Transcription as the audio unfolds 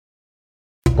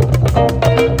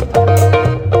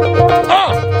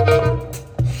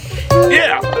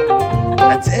Yeah.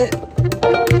 That's it.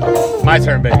 My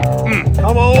turn, baby.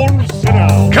 Come on, sit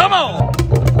down. Come on.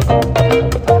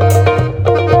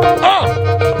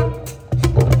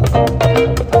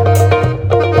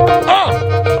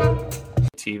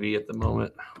 TV at the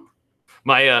moment.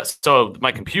 My so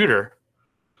my computer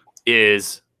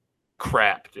is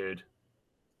crap, dude.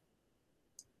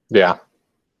 Yeah.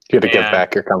 You had to give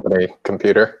back your company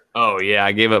computer. Oh yeah,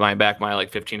 I gave it my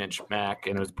like 15-inch Mac,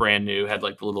 and it was brand new. Had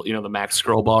like the little, the Mac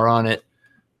scroll bar on it.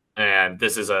 And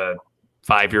this is a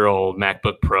 5-year-old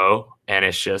MacBook Pro, and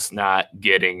it's just not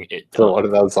getting it. So what are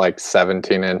those, like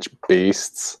 17-inch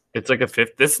beasts? It's like a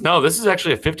fifth. This is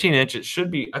actually a 15-inch. It should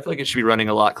be. I feel like it should be running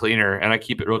a lot cleaner, and I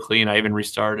keep it real clean. I even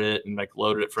restarted it and like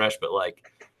loaded it fresh, but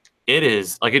like it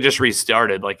is like it just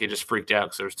restarted. Like it just freaked out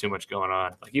because there was too much going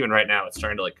on. Like even right now, it's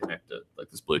trying to like connect to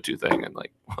like this Bluetooth thing, and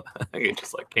like it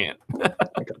just like can't.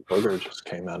 Like a booger just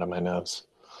came out of my nose.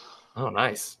 Oh,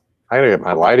 nice. I gotta get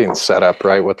my lighting set up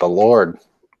right with the Lord.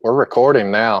 We're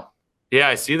recording now. Yeah,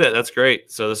 I see that. That's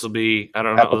great. So this will be, I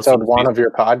don't know. Episode 1 of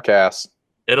your podcast.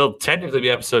 It'll technically be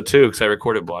episode 2 because I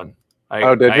recorded one.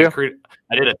 Did you?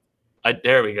 I did it.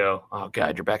 There we go. Oh,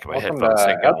 God, you're back in my Welcome headphones.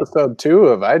 to episode 2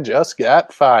 of I Just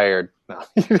Got Fired. No,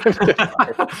 you didn't get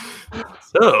fired.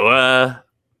 So,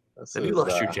 have you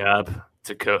lost your job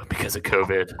because of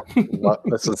COVID?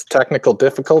 This is technical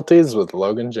difficulties with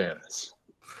Logan Janis.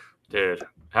 Dude,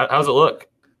 how's it look?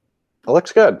 It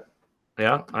looks good.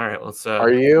 Yeah? All right, let's...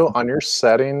 Are you on your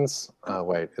settings?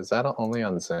 Wait, is that only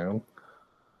on Zoom?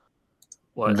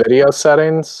 What? Video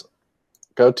settings.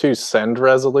 Go to send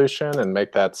resolution and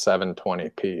make that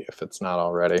 720p if it's not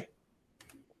already.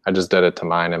 I just did it to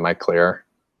mine. Am I clear?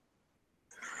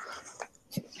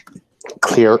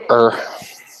 Clearer.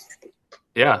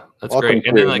 Yeah, that's Welcome great.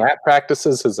 And to then like Matt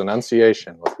practices his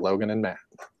enunciation with Logan and Matt.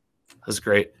 That's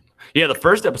great. Yeah, the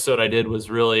first episode I did was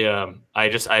really I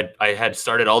had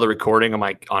started all the recording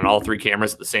on all 3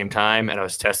 cameras at the same time, and I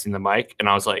was testing the mic, and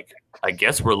I was like, I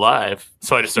guess we're live.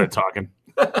 So I just started talking.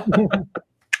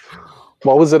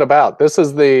 What was it about? This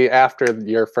is the after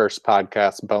your first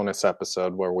podcast bonus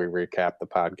episode where we recap the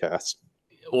podcast.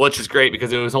 Which is great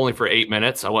because it was only for 8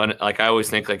 minutes. I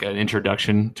always think like an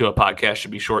introduction to a podcast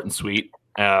should be short and sweet,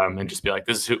 and just be like,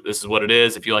 this is what it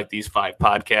is. If you like these 5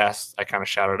 podcasts, I kind of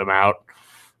shouted them out.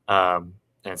 And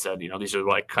said, these are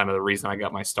like kind of the reason I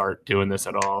got my start doing this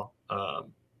at all.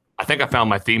 I think I found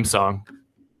my theme song.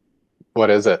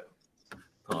 What is it?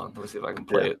 Hold on, let me see if I can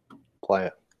play it. Play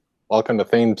it. Welcome to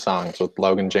Theme Songs with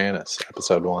Logan Janis,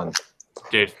 episode 1.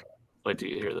 Dude, wait till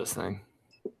you hear this thing.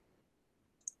 I'm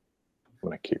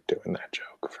going to keep doing that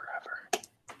joke forever.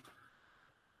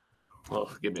 Well,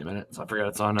 give me a minute. So I forgot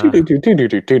it's on.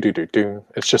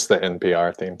 It's just the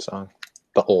NPR theme song.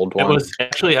 The old one. It was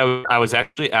actually I was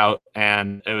actually out,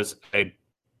 and it was like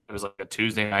a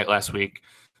Tuesday night last week.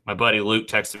 My buddy Luke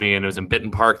texted me, and it was in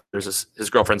Benton Park. There's his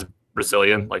girlfriend's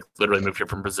Brazilian, like literally moved here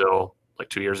from Brazil like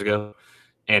 2 years ago,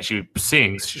 and she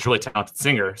sings. She's a really talented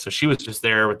singer. So she was just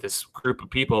there with this group of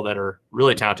people that are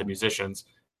really talented musicians.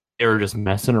 They were just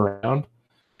messing around,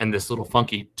 and this little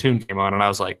funky tune came on, and I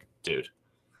was like, dude,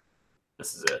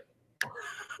 this is it.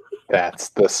 That's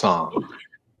the song.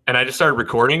 And I just started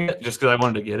recording it just because I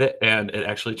wanted to get it, and it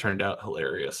actually turned out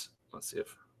hilarious. Let's see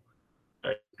if... All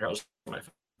right, here, I'll just put my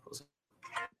phone.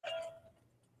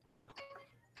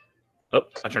 Oh,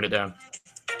 I turned it down.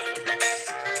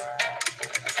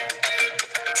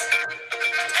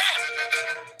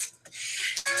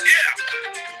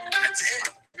 That's it.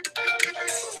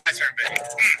 My turn, baby.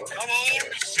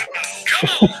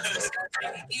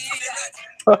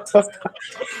 Come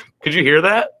on. Could you hear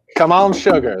that? Come on,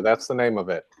 Sugar. That's the name of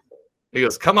it. He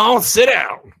goes, come on, sit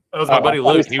down. That was my buddy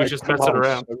Luke. He was just messing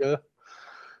around. Sugar.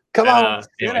 Come on,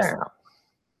 sit down.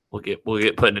 We'll get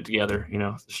putting it together,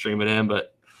 stream it in.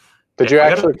 But did you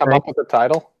actually come up with the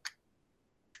title?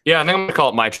 Yeah, I think I'm gonna call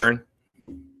it My Turn.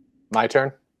 My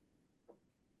Turn?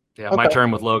 Yeah, okay. My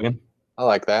Turn with Logan. I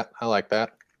like that. My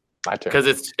Turn. Because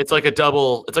it's like a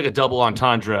double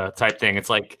entendre type thing. It's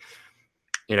like,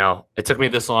 it took me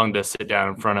this long to sit down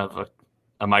in front of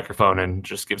a microphone and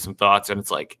just give some thoughts. And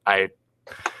it's like,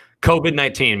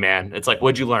 COVID-19, man. It's like,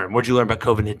 what'd you learn? What'd you learn about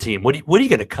COVID-19? What are you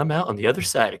going to come out on the other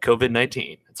side of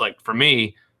COVID-19? It's like, for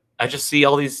me, I just see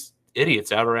all these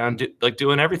idiots out around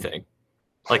doing everything.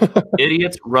 Like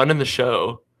idiots running the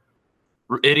show,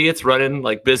 idiots running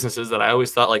like businesses that I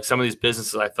always thought, like some of these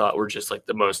businesses I thought were just like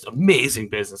the most amazing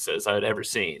businesses I had ever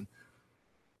seen.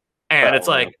 And it's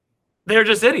like, they're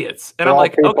just idiots. And I'm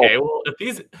like, people. Okay, well, if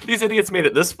these idiots made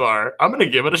it this far, I'm going to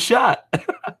give it a shot.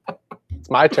 It's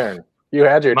my turn. You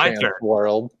had your chance, turn.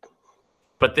 world.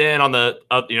 But then on the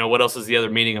what else is the other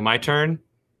meaning of my turn?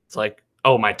 It's like,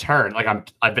 oh, my turn. Like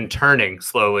I've been turning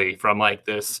slowly from like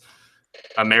this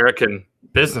American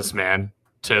businessman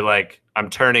to like I'm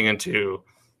turning into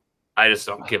I just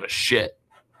don't give a shit.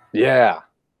 Yeah.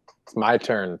 It's my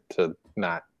turn to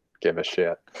not give a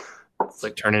shit. It's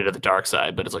like turning to the dark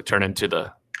side, but it's like turning to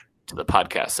the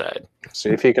podcast side. See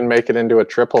if you can make it into a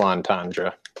triple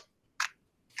entendre.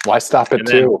 Why stop at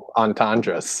two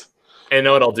entendres? And you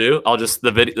know what I'll do? I'll just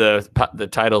the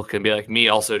title can be like me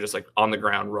also just like on the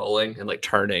ground rolling and like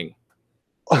turning.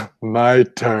 My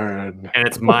turn. And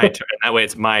it's my turn. That way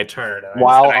it's my turn.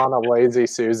 While on a lazy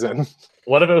Susan.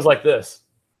 What if it was like this?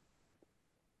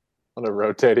 On a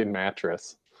rotating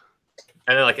mattress.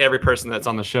 And then like every person that's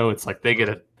on the show, it's like they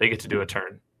get to do a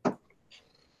turn.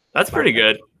 That's pretty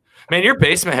good. Man, your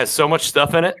basement has so much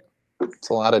stuff in it. It's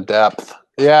a lot of depth.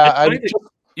 Yeah,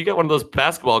 you got one of those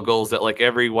basketball goals that like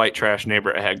every white trash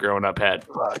neighbor I had growing up had.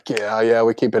 Fuck yeah,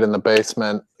 we keep it in the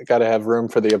basement. Got to have room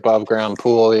for the above ground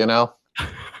pool, you know?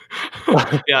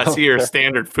 Yeah, I see your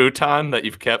standard futon that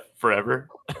you've kept forever.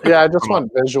 Yeah, I just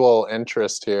want visual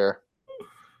interest here.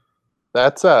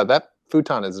 That's that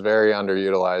futon is very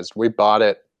underutilized. We bought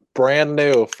it brand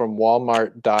new from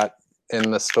Walmart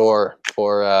in the store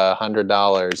for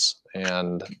 $100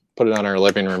 and put it on our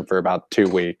living room for about 2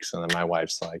 weeks. And then my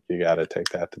wife's like, you got to take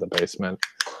that to the basement.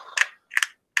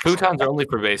 Futons are only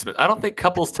for basement. I don't think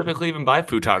couples typically even buy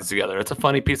futons together. It's a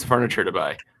funny piece of furniture to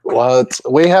buy. Well,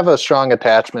 we have a strong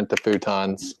attachment to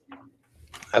futons.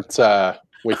 That's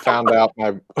we found out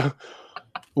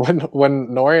when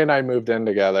Nori and I moved in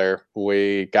together,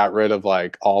 we got rid of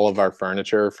like all of our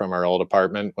furniture from our old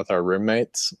apartment with our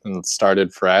roommates and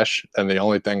started fresh. And the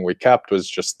only thing we kept was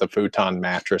just the futon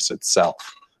mattress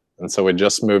itself. And so we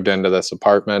just moved into this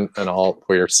apartment and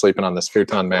we were sleeping on this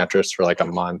futon mattress for like a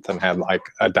month and had like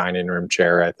a dining room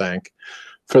chair, I think,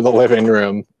 for the living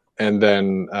room. And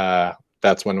then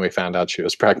that's when we found out she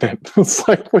was pregnant. It's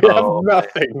like, we have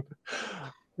nothing.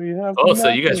 So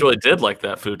you guys really did like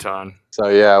that futon. So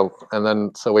yeah, and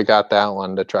then so we got that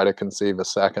one to try to conceive a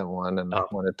second one, and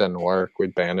when it didn't work, we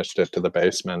banished it to the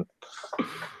basement.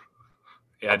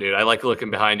 Yeah, dude, I like looking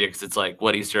behind you because it's like,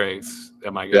 what Easter eggs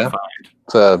am I gonna find?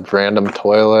 It's a random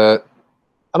toilet.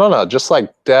 I don't know, just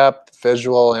like depth,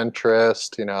 visual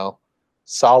interest,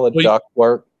 solid duct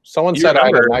work. Someone said I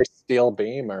had a nice steel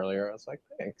beam earlier. I was like,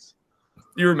 thanks.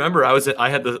 You remember I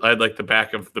had like the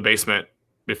back of the basement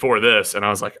before this, and I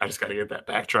was like, I just got to get that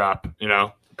backdrop,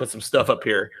 put some stuff up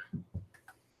here.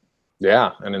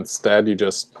 Yeah, and instead you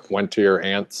just went to your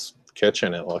aunt's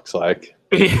kitchen, it looks like.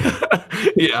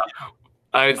 Yeah.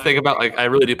 I think about like I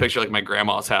really do picture like my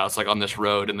grandma's house like on this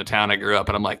road in the town I grew up,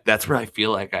 and I'm like, that's where I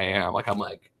feel like I am. Like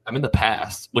I'm in the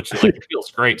past, which like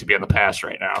feels great to be in the past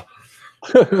right now.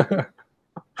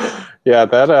 Yeah,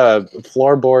 that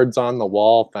floorboards on the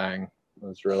wall thing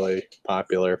was really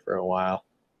popular for a while.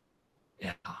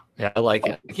 Yeah, I like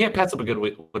it. You can't pass up a good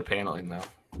wood paneling though.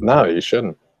 No, you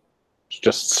shouldn't.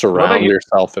 Just surround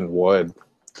yourself in wood.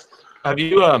 Have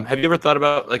you ever thought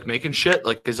about like making shit?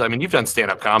 Like, because I mean, you've done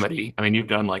stand-up comedy. I mean, you've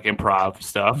done like improv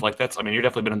stuff. Like that's. I mean, you're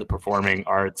definitely been in the performing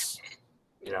arts.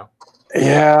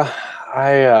 Yeah,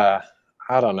 I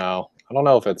don't know. I don't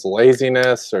know if it's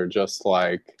laziness or just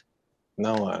like,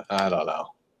 no, I don't know.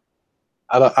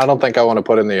 I don't think I want to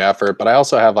put in the effort, but I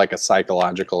also have like a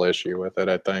psychological issue with it.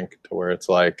 I think to where it's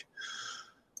like,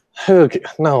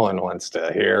 no one wants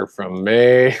to hear from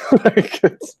me. Like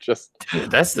it's just. Dude,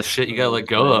 that's the shit you gotta let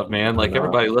go of, man. Like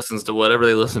everybody listens to whatever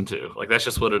they listen to. Like that's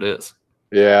just what it is.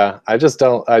 Yeah, I just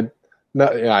don't. I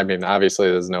mean, obviously,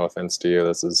 there's no offense to you.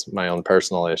 This is my own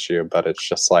personal issue, but it's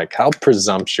just like how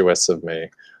presumptuous of me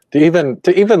to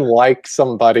even like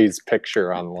somebody's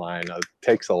picture online. It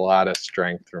takes a lot of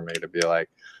strength for me to be like.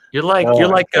 You're like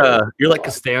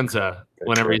Costanza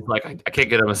whenever he's like, I can't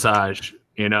get a massage,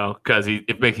 because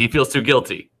he feels too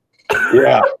guilty.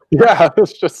 Yeah,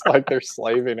 it's just like they're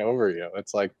slaving over you.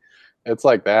 It's like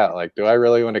that. Like, do I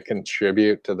really want to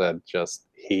contribute to the just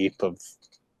heap of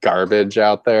garbage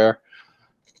out there?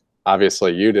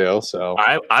 Obviously, you do. So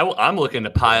I'm looking to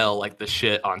pile like the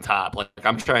shit on top. Like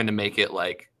I'm trying to make it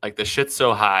like the shit's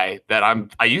so high that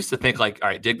I used to think like, all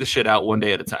right, dig the shit out one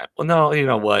day at a time. Well, no, you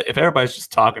know what? If everybody's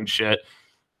just talking shit,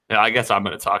 I guess I'm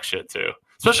gonna talk shit too.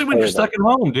 Especially when you're stuck at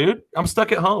home, dude. I'm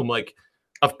stuck at home. Like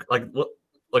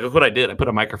what I did. I put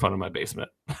a microphone in my basement.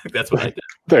 That's what I did.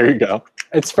 There you go.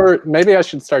 Maybe I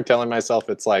should start telling myself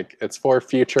it's for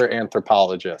future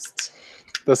anthropologists.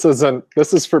 This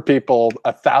is for people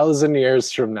 1,000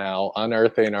 years from now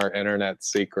unearthing our internet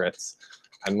secrets.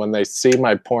 And when they see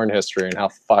my porn history and how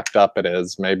fucked up it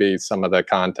is, maybe some of the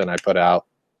content I put out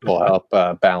will help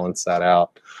balance that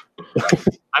out.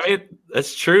 I mean,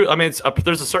 that's true. I mean,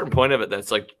 there's a certain point of it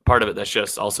that's like part of it that's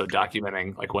just also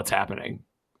documenting like what's happening.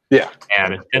 Yeah.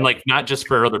 And like not just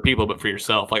for other people, but for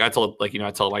yourself. Like I told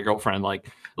my girlfriend, like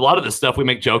a lot of the stuff we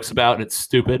make jokes about and it's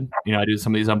stupid. I do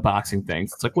some of these unboxing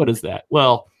things. It's like, what is that?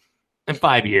 Well, in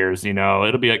 5 years,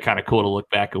 it'll be like kind of cool to look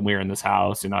back and we're in this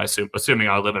house. Assuming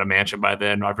I live in a mansion by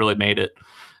then, I've really made it.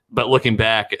 But looking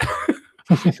back,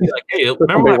 like, hey,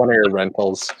 remember one of your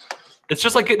rentals. It's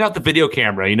just like getting out the video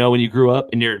camera. When you grew up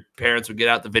and your parents would get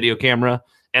out the video camera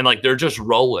and like they're just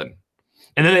rolling.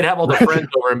 And then they'd have all the friends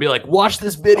over and be like, watch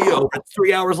this video. It's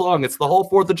 3 hours long. It's the whole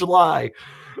 4th of July.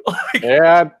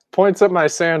 Yeah, it points at my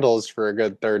sandals for a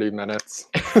good 30 minutes.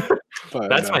 But,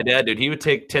 that's my dad, dude. He would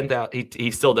take 10,000.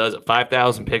 He still does it.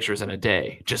 5,000 pictures in a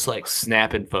day, just like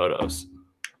snapping photos.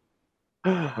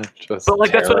 But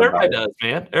like that's what everybody does,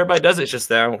 man. Everybody does it. It's just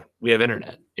now we have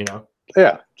internet,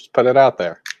 Yeah, just put it out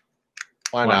there.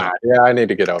 Why not? Yeah, I need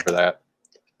to get over that.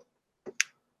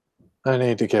 I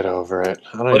need to get over it.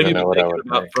 I don't even know what I would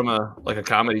about from a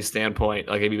comedy standpoint.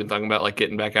 Like, have you been talking about like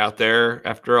getting back out there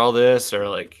after all this, or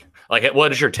like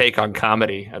what is your take on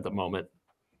comedy at the moment?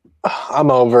 I'm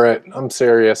over it. I'm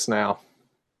serious now.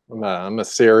 I'm a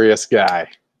serious guy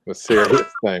with serious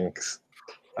things.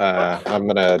 I'm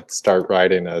gonna start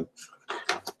writing a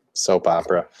soap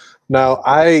opera. No,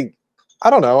 I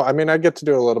don't know. I mean, I get to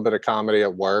do a little bit of comedy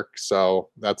at work, so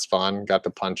that's fun. Got to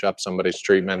punch up somebody's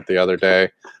treatment the other day.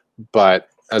 But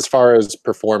as far as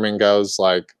performing goes,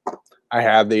 like I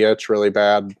had the itch really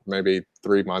bad maybe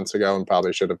 3 months ago and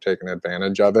probably should have taken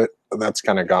advantage of it. But that's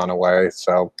kind of gone away.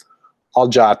 So I'll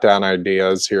jot down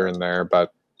ideas here and there,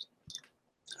 but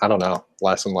I don't know,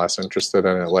 less and less interested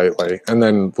in it lately. And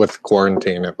then with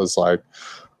quarantine, it was like,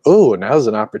 ooh, now's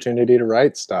an opportunity to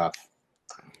write stuff.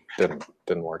 Didn't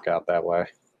work out that way.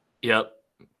 Yep.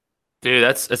 Dude,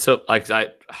 it's so like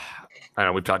I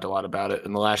know we've talked a lot about it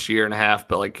in the last year and a half,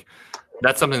 but like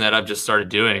that's something that I've just started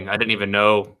doing. I didn't even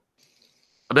know.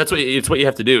 It's what you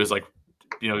have to do is like,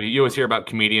 you always hear about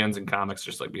comedians and comics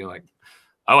just like being like,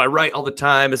 oh, I write all the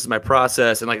time. This is my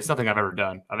process. And like, it's nothing I've ever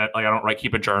done. I don't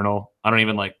keep a journal. I don't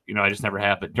even I just never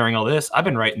have. But during all this, I've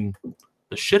been writing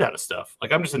the shit out of stuff.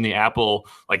 Like I'm just in the Apple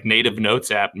like native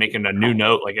notes app, making a new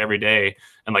note like every day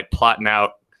and like plotting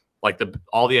out like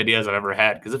all the ideas I've ever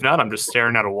had. Because if not, I'm just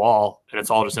staring at a wall and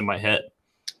it's all just in my head.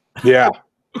 Yeah,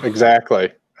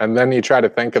 exactly. And then you try to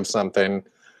think of something.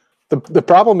 The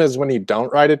problem is when you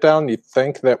don't write it down, you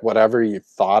think that whatever you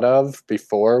thought of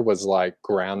before was like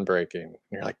groundbreaking. And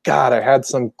you're like, God, I had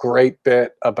some great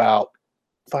bit about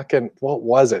fucking, what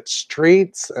was it?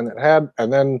 Streets. And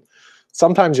then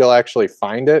sometimes you'll actually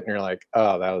find it and you're like,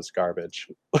 oh, that was garbage.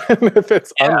 If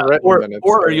it's unwritten, then it's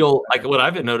or you'll like what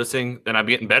I've been noticing and I'm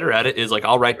getting better at it is like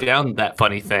I'll write down that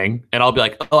funny thing and I'll be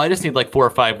like, oh, I just need like 4 or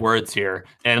 5 words here.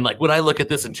 And like when I look at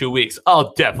this in 2 weeks,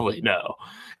 I'll definitely know.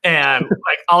 And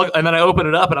like and then I open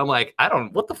it up and I'm like,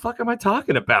 what the fuck am I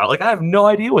talking about? Like I have no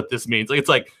idea what this means. Like it's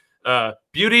like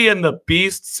Beauty and the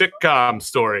Beast sitcom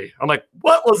story. I'm like,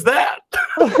 what was that?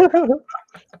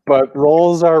 But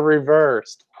roles are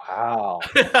reversed. Wow.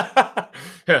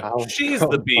 She's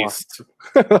the Beast.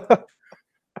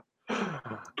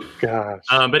 Gosh.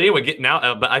 But anyway, getting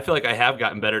out. But I feel like I have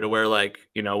gotten better to where, like,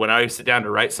 when I sit down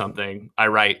to write something, I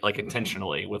write like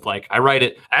intentionally with like I write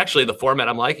it. Actually, the format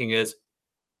I'm liking is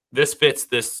this fits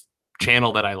this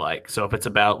channel that I like. So if it's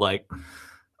about like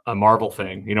a Marvel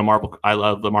thing, Marvel, I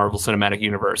love the Marvel Cinematic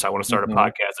Universe. I want to start a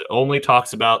podcast that only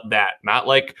talks about that, not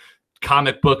like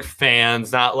comic book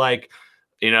fans, not like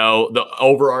the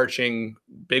overarching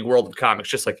big world of comics,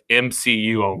 just like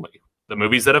MCU only. The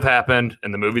movies that have happened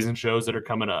and the movies and shows that are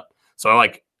coming up. So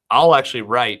like I'll actually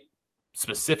write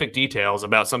specific details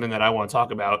about something that I want to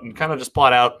talk about and kind of just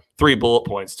plot out 3 bullet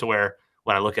points to where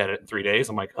when I look at it in 3 days,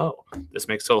 I'm like, oh, this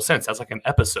makes total sense. That's like an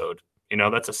episode,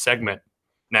 that's a segment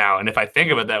now. And if I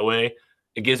think of it that way,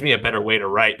 it gives me a better way to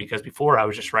write because before I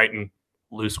was just writing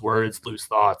loose words, loose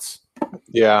thoughts.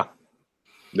 Yeah.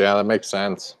 Yeah, that makes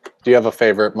sense. Do you have a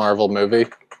favorite Marvel movie?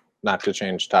 Not to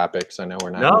change topics. I know we're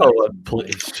not. No,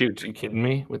 please. Shoot, are you kidding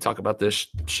me? We talk about this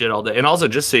shit all day. And also,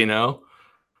 just so you know,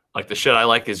 like the shit I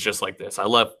like is just like this. I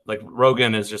love, like,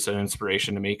 Rogan is just an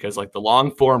inspiration to me because, like, the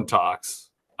long form talks,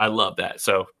 I love that.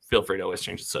 So feel free to always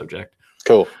change the subject.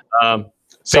 Cool.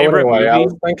 So anyway, movie? I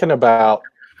was thinking about.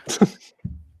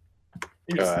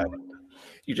 Go ahead.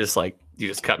 You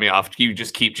just cut me off. You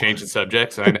just keep changing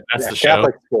subjects. And that's the show.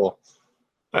 Catholic school.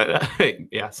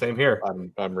 Yeah, same here.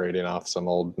 I'm reading off some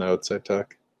old notes I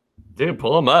took. Dude,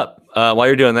 pull them up. While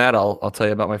you're doing that, I'll tell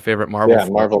you about my favorite Marvel. Yeah,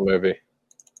 Marvel movie.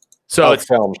 So it's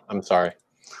film. I'm sorry.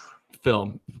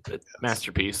 Film,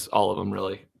 masterpiece. All of them,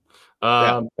 really.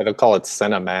 They don't call it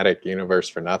cinematic universe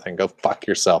for nothing. Go fuck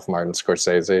yourself, Martin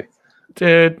Scorsese.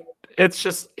 Dude, it's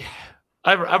just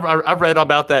I've read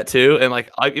about that too, and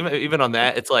like even on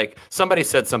that, it's like somebody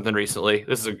said something recently.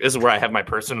 This is where I have my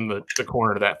person in the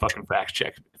corner that fucking fact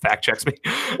checks me.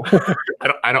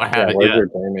 I don't have it yet.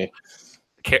 Jamie?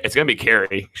 It's gonna be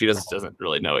Carrie. She doesn't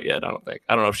really know it yet. I don't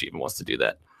know if she even wants to do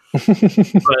that.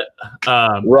 But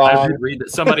I did read that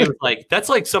somebody was like, that's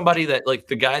like somebody that like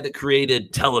the guy that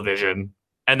created television,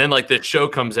 and then like the show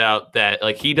comes out that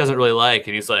like he doesn't really like,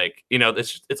 and he's like,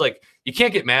 it's like you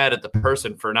can't get mad at the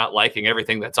person for not liking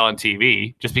everything that's on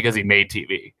TV just because he made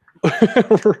TV.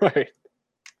 Right.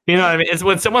 You know what I mean? It's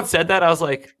when someone said that, I was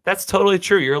like, that's totally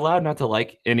true. You're allowed not to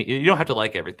like any. You don't have to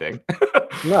like everything.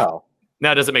 No.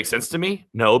 Now, does it make sense to me?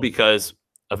 No, because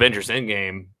Avengers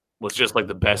Endgame was just like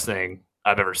the best thing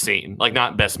I've ever seen. Like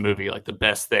not best movie, like the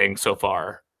best thing so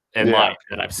far in life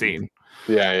that I've seen.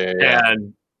 Yeah.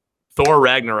 And Thor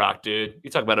Ragnarok, dude.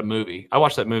 You talk about a movie. I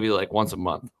watch that movie like once a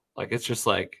month. Like it's just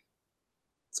like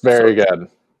it's very good.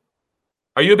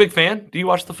 Are you a big fan? Do you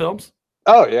watch the films?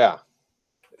 Oh yeah.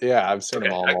 Yeah, I've seen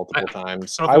them all multiple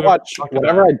times. I watch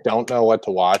whenever I don't know what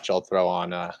to watch, I'll throw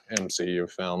on a MCU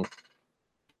film.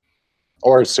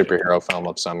 Or a superhero film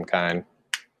of some kind.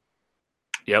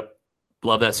 Yep.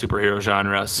 Love that superhero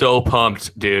genre. So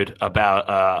pumped, dude,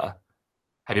 about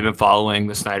have you been following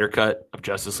the Snyder Cut of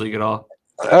Justice League at all?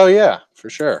 Oh yeah, for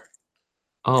sure.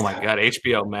 Oh my god,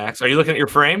 HBO Max. Are you looking at your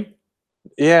frame?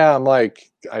 Yeah,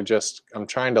 I'm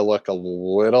trying to look a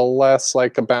little less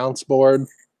like a bounce board.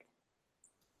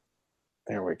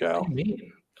 There we go. What do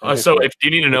you mean? So if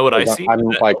you need to know what I see, I'm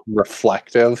like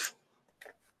reflective.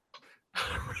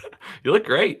 You look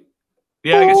great.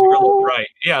 Yeah, I guess you're a little bright.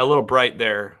 Yeah, a little bright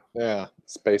there. Yeah,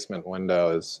 this basement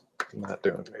window is not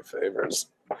doing me favors.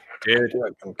 Dude,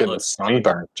 I'm getting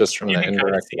sunburned just from the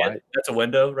indirect light. That's a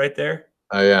window right there.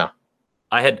 Oh yeah.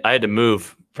 I had to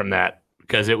move from that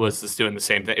because it was just doing the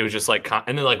same thing. It was just like,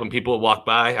 and then like when people would walk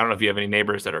by, I don't know if you have any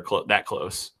neighbors that are that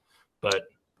close, but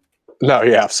no,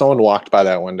 yeah. If someone walked by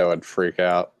that window, I'd freak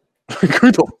out.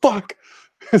 Who the fuck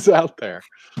is out there?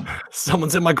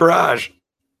 Someone's in my garage.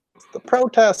 It's the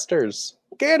protesters.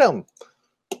 Get them,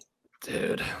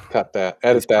 dude. Cut that.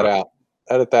 Edit that out.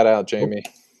 Edit that out, Jamie.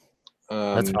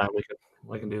 That's fine.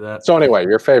 We can do that. So anyway,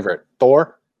 your favorite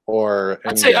Thor or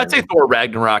I'd say Thor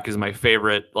Ragnarok is my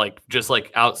favorite. Like just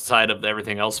like outside of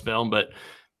everything else film, but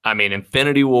I mean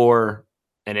Infinity War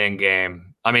and Endgame.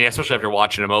 I mean, especially after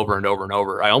watching them over and over and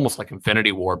over, I almost like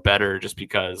Infinity War better just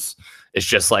because it's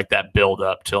just like that build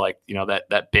up to like,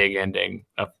 that big ending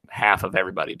of half of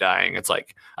everybody dying. It's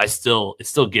like, it still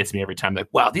gets me every time. Like,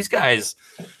 wow, these guys,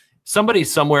 somebody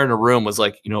somewhere in a room was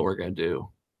like, you know what we're going to do?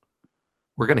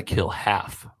 We're going to kill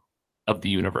half of the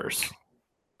universe.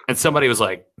 And somebody was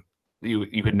like,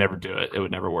 you could never do it. It would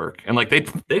never work. And like, they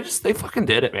fucking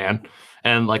did it, man.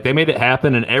 And like, they made it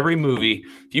happen in every movie.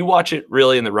 If you watch it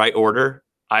really in the right order,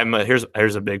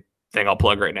 here's a big thing I'll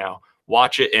plug right now.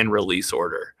 Watch it in release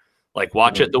order. Like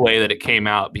watch it the way that it came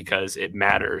out because it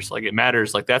matters. Like it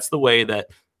matters. Like that's the way that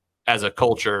as a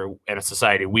culture and a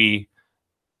society we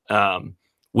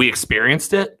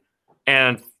experienced it.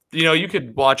 And you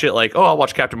could watch it like, oh, I'll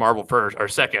watch Captain Marvel first or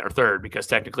second or third because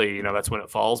technically, that's when it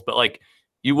falls. But like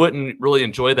you wouldn't really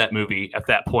enjoy that movie at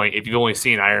that point if you've only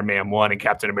seen Iron Man 1 and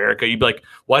Captain America. You'd be like,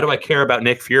 why do I care about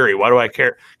Nick Fury? Why do I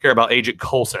care about Agent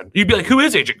Coulson? You'd be like, who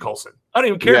is Agent Coulson? I don't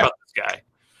even care about this guy.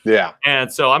 Yeah.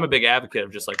 And so I'm a big advocate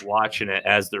of just like watching it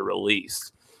as they're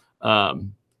released. But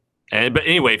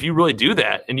anyway, if you really do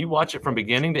that and you watch it from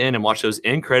beginning to end and watch those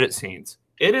end credit scenes,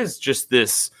 it is just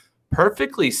this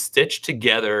perfectly stitched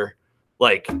together,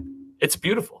 like it's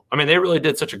beautiful. I mean, they really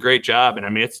did such a great job. And I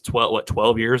mean, it's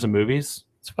 12 years of movies.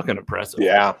 It's fucking impressive.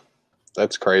 Yeah,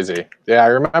 that's crazy. Yeah, I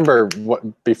remember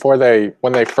when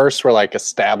they first were like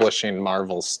establishing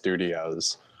Marvel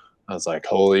Studios, I was like,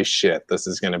 holy shit, this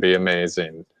is going to be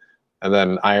amazing. And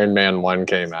then Iron Man 1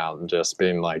 came out and just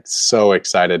being like so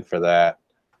excited for that.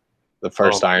 The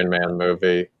first Iron Man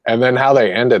movie. And then how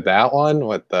they ended that one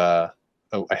with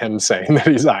him saying that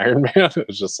he's Iron Man. It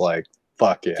was just like,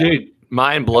 fuck yeah. Dude,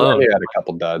 mind blown. He had a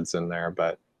couple duds in there,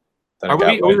 but. Are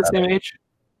we the same age?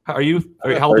 How old are you?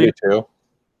 32.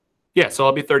 Yeah, so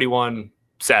I'll be 31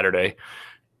 Saturday.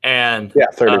 And yeah,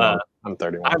 31. I'm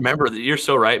 31. I remember that you're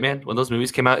so right, man. When those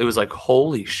movies came out, it was like,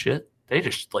 holy shit. They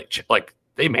just like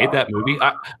they made that movie.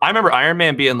 I remember Iron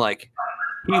Man being like,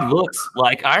 he looks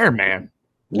like Iron Man.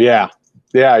 Yeah.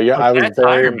 I was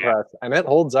very Iron impressed. And it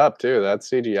holds up too. That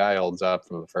CGI holds up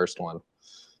from the first one.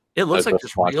 It looks like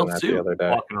just real suit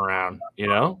walking around,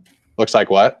 Looks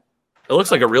like what? It looks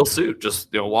like a real suit just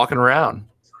walking around.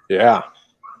 Yeah.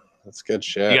 That's good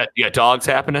You shit. got dogs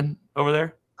happening over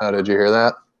there? How did you hear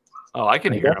that? Oh, I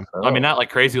can I hear guess them. so. I mean, not like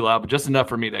crazy loud, but just enough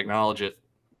for me to acknowledge it.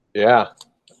 Yeah.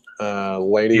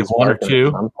 Ladies You have one or barking at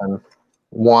two? something.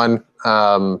 One.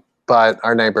 But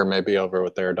our neighbor may be over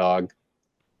with their dog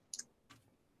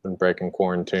and breaking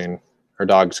quarantine. Her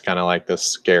dog's kind of like this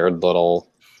scared little,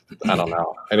 I don't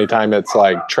know. Anytime it's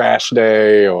like trash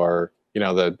day or,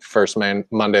 the first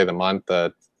Monday of the month,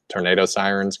 the tornado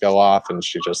sirens go off and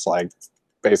she just like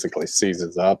basically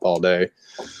seizes up all day.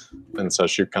 And so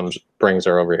she brings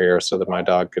her over here so that my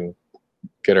dog can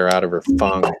get her out of her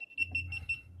funk.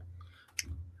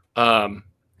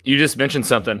 You just mentioned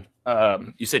something.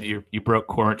 You said you broke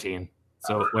quarantine.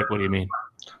 So like, what do you mean?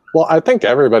 Well, I think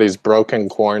everybody's broken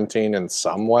quarantine in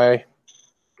some way,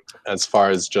 as far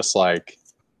as just like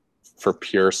for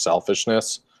pure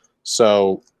selfishness.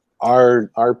 So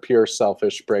our pure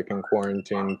selfish breaking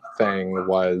quarantine thing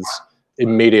was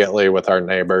immediately with our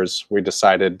neighbors. We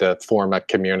decided to form a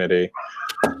community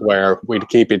where we'd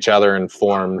keep each other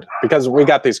informed because we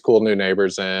got these cool new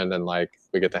neighbors in and like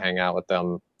we get to hang out with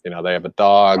them. They have a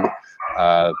dog.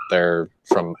 They're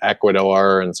from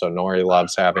Ecuador, and so Nori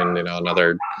loves having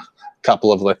another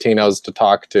couple of Latinos to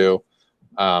talk to.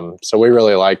 So we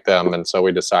really like them, and so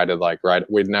we decided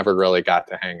we'd never really got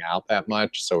to hang out that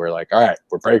much. So we're like, all right,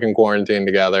 we're breaking quarantine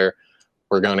together.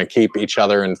 We're going to keep each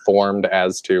other informed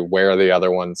as to where the other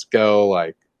ones go.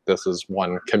 Like this is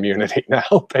one community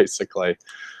now, basically.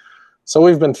 So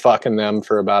we've been fucking them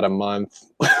for about a month.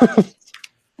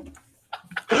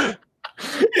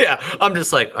 Yeah, I'm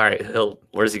just like, all right,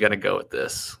 where's he gonna go with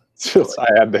this? I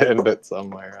had to end it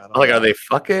somewhere. I don't know. Are they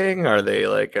fucking? Are they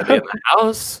in the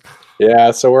house?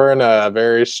 Yeah, so we're in a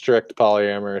very strict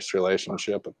polyamorous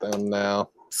relationship with them now.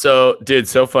 So, dude,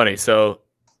 so funny. So,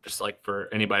 just like for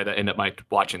anybody that ended up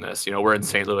watching this, we're in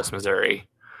St. Louis, Missouri,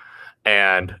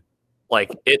 and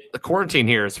like the quarantine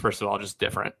here is first of all just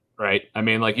different, right? I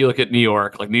mean, like you look at New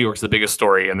York, like New York's the biggest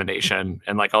story in the nation,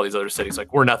 and like all these other cities,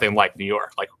 like we're nothing like New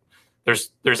York. Like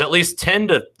there's at least 10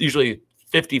 to usually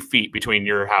 50 feet between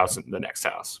your house and the next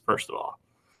house, first of all.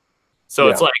 So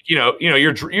it's like,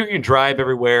 you can drive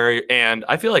everywhere. And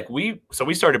I feel like we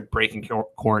started breaking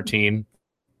quarantine,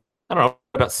 I don't know,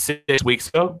 about 6 weeks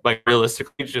ago, like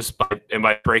realistically, just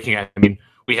by breaking it. I mean,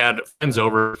 we had friends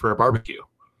over for a barbecue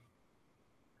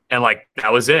and like,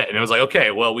 that was it. And it was like,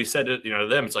 okay, well, we said it, to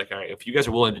them, it's like, all right, if you guys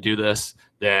are willing to do this,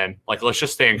 then like, let's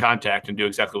just stay in contact and do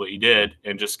exactly what you did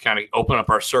and just kind of open up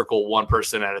our circle one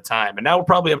person at a time. And now we're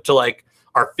probably up to like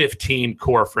our 15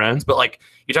 core friends. But like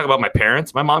you talk about my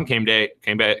parents, my mom came by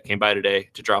today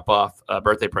to drop off a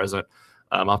birthday present.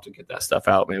 I'll have to get that stuff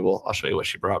out. Maybe I'll show you what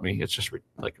she brought me. It's just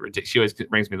like ridiculous. She always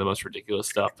brings me the most ridiculous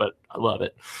stuff, but I love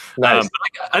it. Nice. But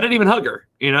like, I didn't even hug her,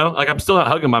 like I'm still not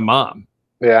hugging my mom.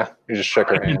 Yeah, you just shook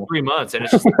her hand. 3 months, and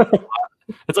it's just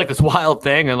it's like this wild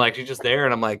thing, and like she's just there,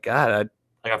 and I'm like, God,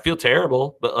 I feel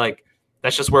terrible, but like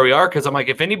that's just where we are. Because I'm like,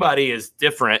 if anybody is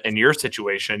different in your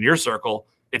situation, your circle,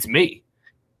 it's me.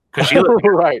 Because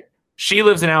she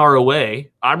lives an hour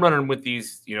away. I'm running with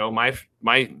these, my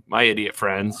idiot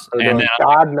friends, and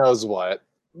God knows what.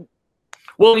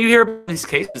 Well, you hear about these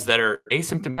cases that are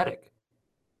asymptomatic,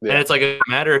 and it's like it doesn't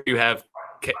matter if you have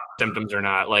symptoms or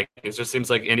not. Like it just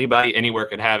seems like anybody anywhere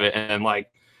could have it, and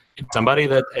like somebody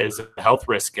that is a health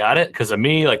risk got it because of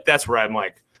me. Like that's where I'm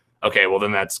like, okay, well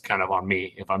then that's kind of on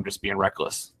me if I'm just being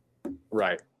reckless.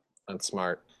 Right, that's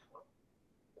smart.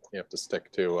 You have to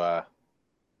stick to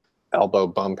elbow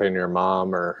bumping your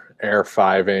mom or air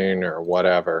fiving or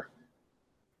whatever.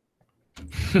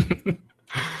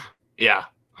 Yeah.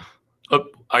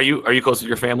 Are you close with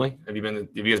your family? Have you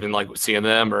guys been like seeing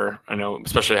them, or I know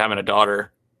especially having a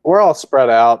daughter? We're all spread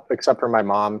out except for my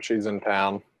mom. She's in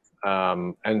town.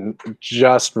 And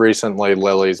just recently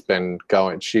Lily's been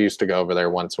going. She used to go over there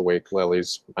once a week.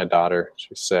 Lily's my daughter.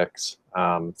 She's 6.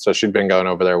 So she'd been going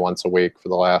over there once a week for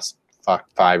the last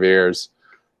 5 years.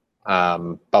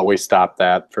 But we stopped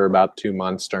that for about 2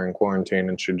 months during quarantine,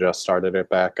 and she just started it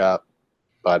back up.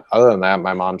 But other than that,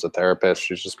 my mom's a therapist.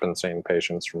 She's just been seeing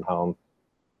patients from home.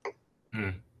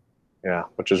 Yeah,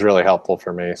 which is really helpful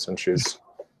for me since she's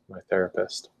my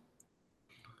therapist.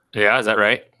 Yeah, is that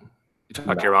right? You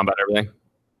talk to your mom about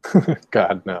everything?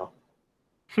 God, no.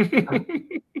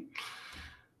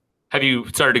 Have you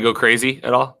started to go crazy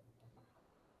at all?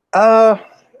 I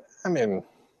mean,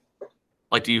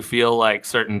 like, do you feel like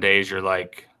certain days you're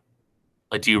like,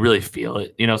 do you really feel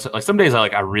it? So, like some days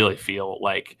I really feel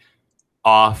like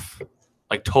off,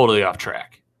 like totally off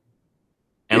track.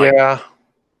 And yeah.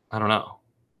 I don't know.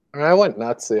 I mean, I went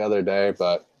nuts the other day,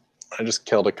 but I just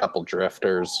killed a couple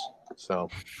drifters. So,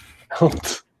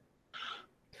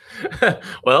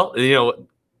 well,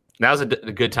 Now's a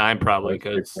good time probably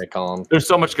because They call them. there's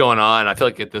so much going on. I feel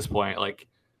like at this point, like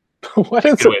What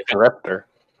is a drifter?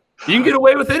 you can get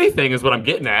away with anything, is what I'm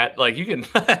getting at. Like you can,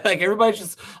 like everybody's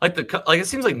just like it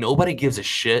seems like nobody gives a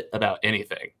shit about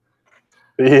anything.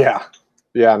 Yeah,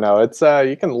 yeah. No, it's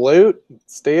you can loot,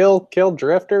 steal, kill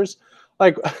drifters.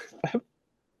 Like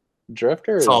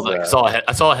drifter. I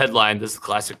saw a headline. This is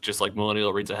classic, just like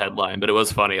millennial reads a headline, but it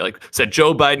was funny. Like said,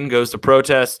 Joe Biden goes to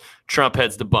protest, Trump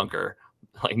heads to bunker.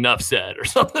 Like enough said or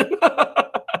something.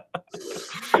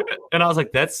 And I was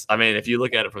like, that's. I mean, if you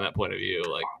look at it from that point of view,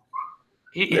 like.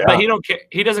 But he don't care.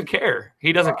 He doesn't care.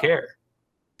 He doesn't care.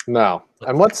 No.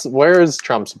 And where is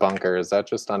Trump's bunker? Is that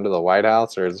just under the White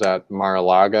House, or is that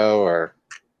Mar-a-Lago, or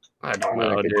I don't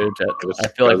know, dude. I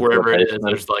feel like wherever it is,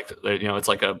 there's like it's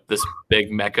like this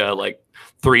big mecca, like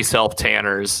 3 self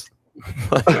tanners.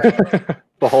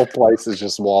 The whole place is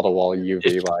just wall to wall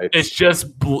UV lights. It's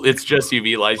just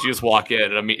UV lights. You just walk in,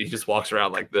 and I mean, he just walks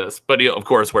around like this. But he, of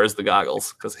course, wears the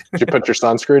goggles because. Did you put your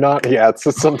sunscreen on? Yeah, it's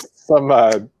some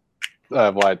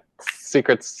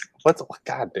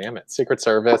God damn it, Secret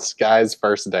Service guys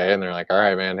first day, and they're like, all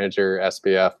right, man, here's your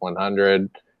SPF 100.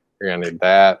 You're gonna need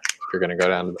that. You're gonna go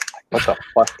down to what the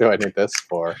fuck do I need this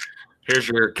for? Here's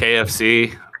your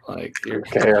KFC. Like your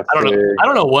KFC. I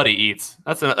don't know what he eats.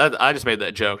 I just made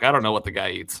that joke. I don't know what the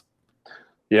guy eats.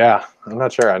 Yeah, I'm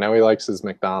not sure. I know he likes his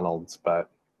McDonald's, but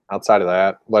outside of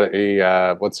that,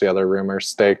 what's the other rumor?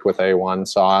 Steak with A1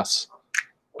 sauce.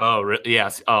 Oh,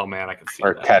 yes. Oh, man, I can see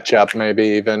or that. Ketchup, maybe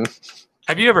even.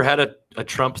 Have you ever had a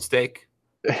Trump steak?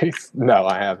 No,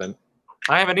 I haven't.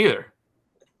 I haven't either.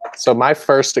 So my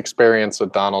first experience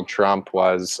with Donald Trump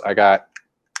was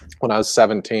when I was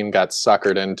 17, got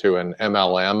suckered into an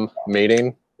MLM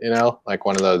meeting, like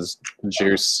one of those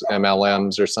juice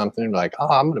MLMs or something. Like, oh,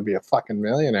 I'm going to be a fucking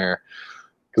millionaire.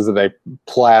 Because they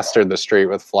plastered the street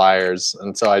with flyers.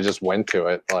 And so I just went to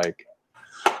it,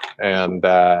 and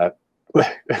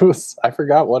it was, I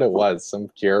forgot what it was, some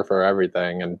cure for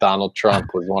everything, and Donald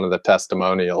Trump was one of the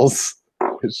testimonials.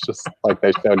 It's just like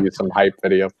they showed you some hype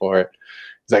video for it.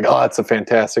 He's like, oh, it's a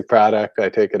fantastic product, I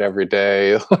take it every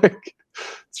day. Like,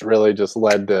 it's really just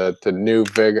led to new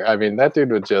vigor. I mean, that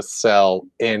dude would just sell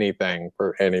anything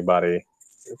for anybody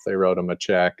if they wrote him a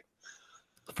check.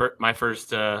 My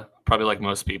first probably, like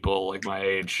most people like my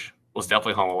age, was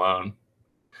definitely Home Alone.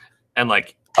 And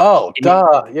like, oh,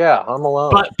 duh, yeah, Home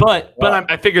Alone. But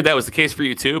I figured that was the case for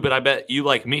you too. But I bet you,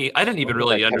 like me, I didn't even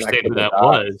really understand who that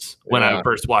was when I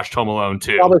first watched Home Alone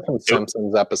 2. Probably some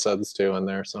Simpsons episodes too in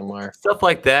there somewhere. Stuff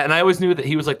like that. And I always knew that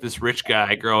he was like this rich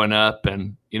guy growing up.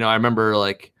 And I remember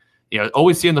like,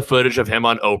 always seeing the footage of him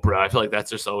on Oprah. I feel like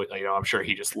that's just always, I'm sure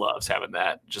he just loves having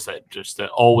that. Just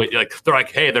always, like, they're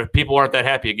like, hey, people aren't that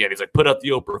happy again. He's like, put up the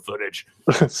Oprah footage.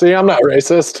 See, I'm not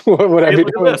racist. What would I be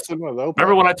doing with Oprah?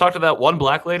 Remember when I talked to that one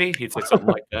black lady? He'd say something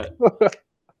like that.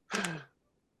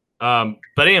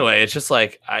 But anyway, it's just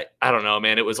like, I don't know,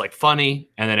 man. It was like funny,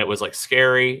 and then it was like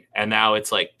scary, and now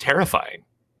it's like terrifying.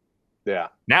 Yeah.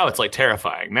 Now it's like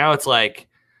terrifying. Now it's like,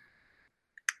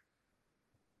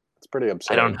 pretty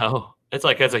absurd. I don't know. It's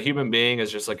like, as a human being,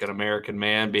 as just like an American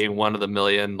man, being one of the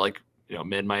million, like,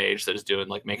 mid my age that is doing,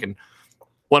 like, making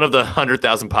one of the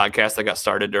 100,000 podcasts that got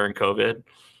started during COVID.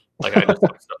 Like,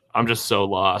 I'm just so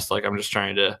lost. Like, I'm just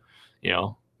trying to,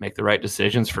 make the right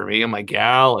decisions for me and my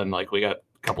gal. And like, we got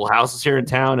a couple houses here in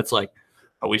town. It's like,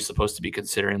 are we supposed to be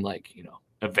considering, like,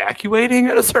 evacuating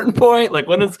at a certain point? Like,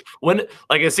 when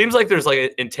it seems like there's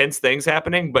like intense things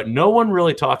happening, but no one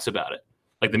really talks about it.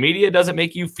 Like, the media doesn't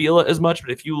make you feel it as much,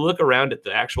 but if you look around at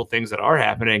the actual things that are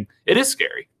happening, it is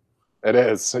scary. It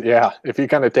is, yeah. If you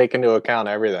kind of take into account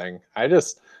everything.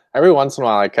 Every once in a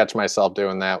while, I catch myself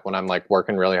doing that when I'm like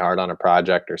working really hard on a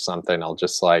project or something. I'll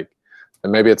just like,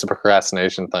 and maybe it's a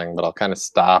procrastination thing, but I'll kind of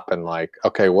stop and like,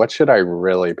 okay, what should I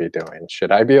really be doing?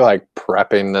 Should I be like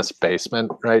prepping this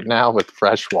basement right now with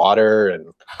fresh water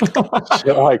and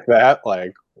shit like that?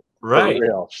 Like, right. For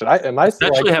real. Should I? Am I actually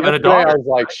like, having a daughter? I was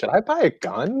like, should I buy a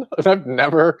gun? And I've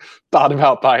never thought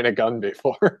about buying a gun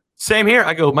before. Same here.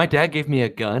 I go, my dad gave me a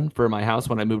gun for my house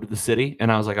when I moved to the city,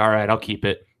 and I was like, all right, I'll keep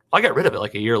it. I got rid of it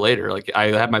like a year later. Like, I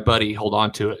had my buddy hold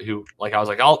on to it, who, like, I was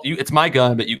like, it's my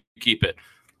gun, but you keep it.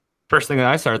 First thing that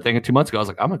I started thinking 2 months ago, I was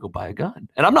like, I'm gonna go buy a gun,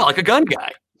 and I'm not like a gun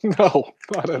guy. No,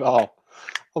 not at all.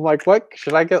 I'm like, what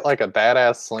should I get? Like a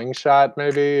badass slingshot,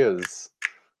 maybe, is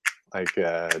like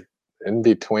in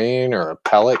between, or a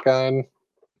pellet gun.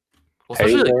 Well,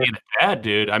 especially like being a dad,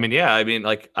 dude. I mean, yeah. I mean,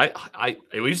 like, it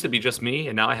used to be just me,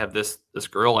 and now I have this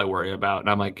girl I worry about, and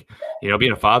I'm like,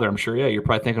 being a father, I'm sure, yeah, you're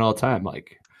probably thinking all the time,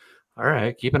 like, all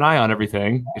right, keep an eye on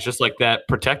everything. It's just like that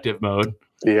protective mode.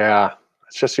 Yeah,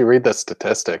 It's just you read the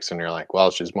statistics and you're like,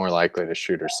 well, she's more likely to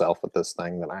shoot herself with this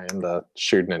thing than I am to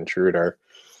shoot an intruder.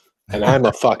 And I'm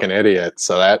a fucking idiot,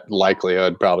 so that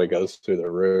likelihood probably goes through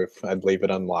the roof. I'd leave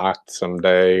it unlocked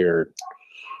someday, or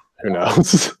who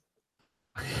knows.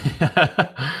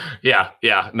 Yeah.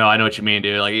 No, I know what you mean,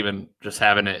 dude. Like even just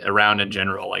having it around in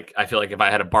general. Like I feel like if I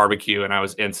had a barbecue and I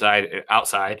was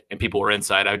outside, and people were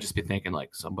inside, I would just be thinking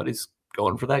like somebody's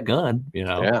going for that gun, you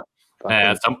know? Yeah.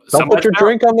 And Don't put your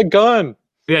drink on the gun.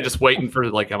 Yeah, just waiting for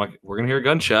like I'm like we're gonna hear a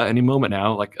gunshot any moment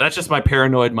now. Like that's just my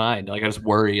paranoid mind. Like I just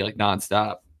worry like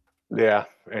nonstop. Yeah,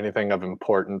 anything of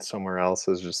importance somewhere else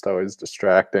is just always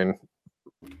distracting.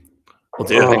 Well,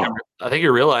 dude, I think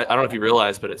you realize. I don't know if you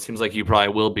realize, but it seems like you probably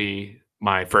will be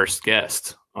my first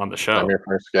guest on the show. I'm your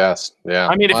first guest. Yeah.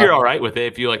 I mean, if you're all right with it,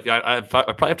 if you like, I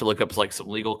probably have to look up like some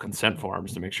legal consent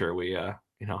forms to make sure we,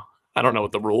 you know, I don't know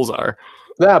what the rules are.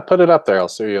 Yeah, put it up there. I'll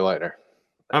see you later.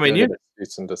 I mean, you.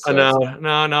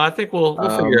 No. I think we'll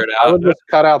figure it out. I would just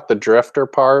cut out the drifter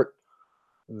part.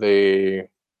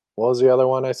 What was the other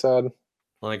one I said?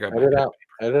 Let me grab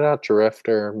Edit out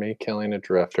drifter. Me killing a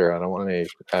drifter. I don't want any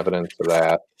evidence of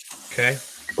that. Okay.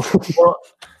 Well,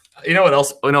 you know what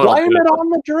else? Blame it on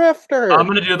the drifter. I'm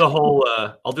gonna do the whole.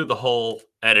 I'll do the whole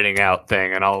editing out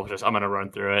thing, and I'm gonna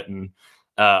run through it, and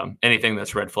anything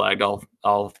that's red flagged, I'll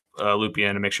loop you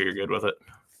in and make sure you're good with it.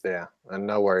 Yeah, and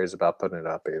no worries about putting it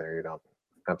up either. You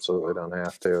absolutely don't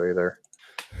have to either.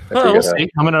 We'll see.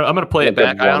 I'm gonna play it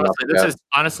back.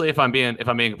 Honestly, if I'm being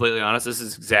completely honest, this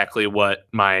is exactly what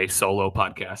my solo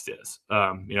podcast is.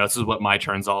 You know, this is what my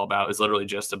turn's all about. Is literally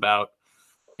just about,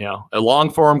 you know, a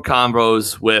long form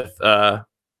convos with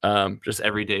just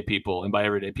everyday people, and by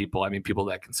everyday people, I mean people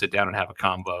that can sit down and have a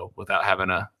convo without having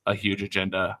a huge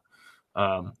agenda,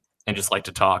 and just like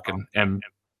to talk and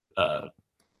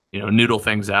you know, noodle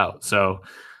things out. So.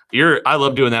 I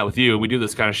love doing that with you. We do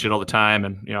this kind of shit all the time,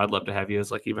 and you know, I'd love to have you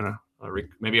as like even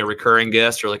maybe a recurring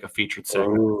guest or like a featured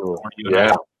segment. Ooh, yeah,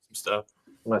 some stuff.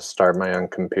 I'm gonna start my own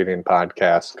competing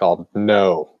podcast called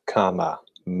No,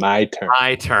 My Turn.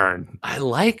 My Turn. I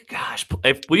like. Gosh,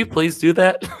 will you please do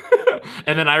that?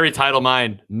 And then I retitle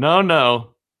mine.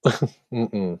 No.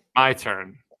 My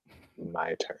turn.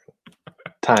 My turn.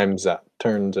 Time's up.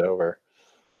 Turn's over.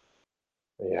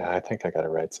 Yeah, I think I gotta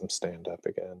write some stand up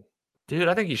again. Dude,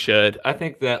 I think you should. I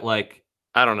think that, like,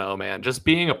 I don't know, man. Just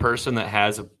being a person that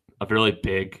has a really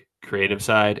big creative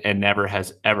side and never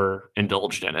has ever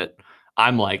indulged in it,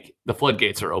 I'm like, the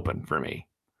floodgates are open for me.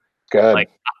 Good.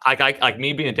 Like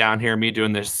me being down here, me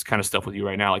doing this kind of stuff with you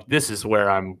right now. Like, this is where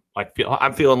I'm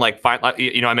feeling like, fine. Like,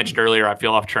 you know, I mentioned earlier, I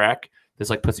feel off track. This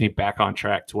like puts me back on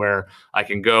track to where I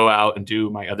can go out and do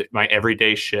my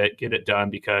everyday shit, get it done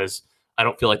because I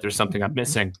don't feel like there's something I'm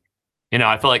missing. You know,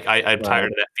 I feel like I'm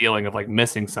tired of that feeling of like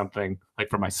missing something like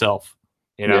for myself,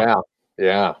 you know?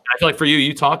 Yeah. I feel like for you,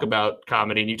 you talk about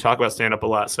comedy and you talk about stand up a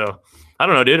lot. So I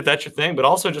don't know, dude, if that's your thing, but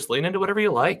also just lean into whatever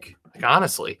you like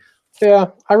honestly. Yeah.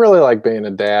 I really like being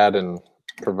a dad and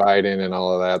providing and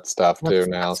all of that stuff too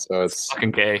now. So it's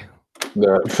fucking gay.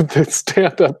 The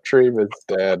stand up dream is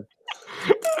dead.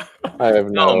 I have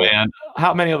no man.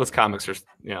 How many of us comics are,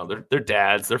 you know, they're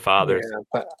dads, they're fathers. Yeah,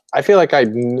 but I feel like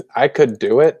I could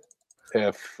do it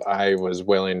if I was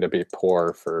willing to be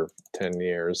poor for 10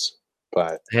 years,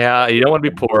 but yeah, you don't want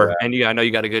to be poor, and I know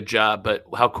you got a good job, but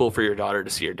how cool for your daughter to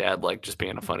see your dad like just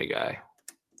being a funny guy,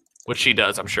 which she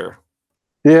does, I'm sure.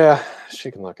 Yeah,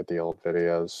 she can look at the old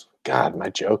videos. God, my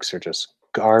jokes are just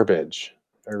garbage.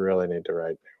 I really need to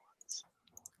write new ones.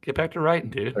 Get back to writing,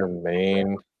 dude. They're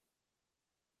mean.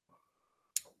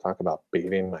 Talk about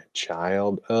beating my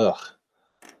child. Ugh,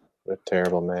 what a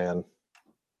terrible man.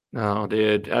 No,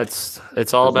 dude, it's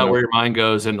all about where your mind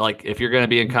goes, and like if you're gonna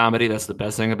be in comedy, that's the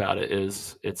best thing about it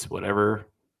is it's whatever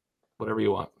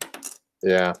you want.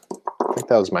 Yeah, I think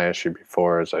that was my issue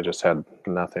before. Is I just had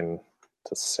nothing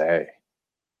to say.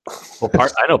 Well,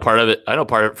 I know part of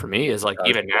it for me is like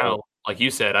even now, like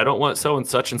you said, I don't want so and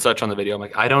such on the video. I'm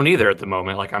like, I don't either at the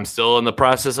moment. Like I'm still in the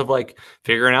process of like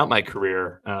figuring out my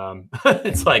career.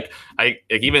 It's like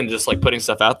even just like putting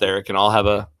stuff out there, it can all have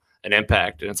an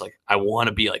impact, and it's like I want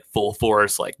to be like full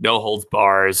force, like no holds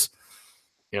bars,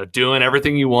 you know, doing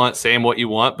everything you want, saying what you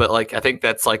want, but like I think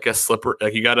that's like a slipper,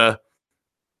 like you gotta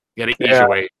ease your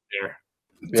way there.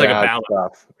 It's like a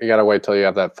balance. You gotta wait till you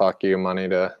have that fuck you money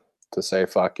to say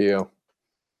fuck you.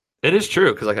 It is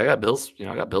true, because like I got bills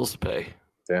to pay.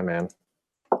 Yeah, man,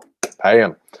 pay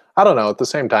them. I don't know, at the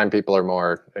same time people are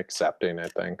more accepting, I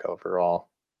think, overall.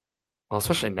 Well,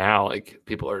 especially now, like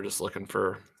people are just looking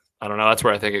for, I don't know. That's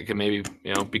where I think it can maybe,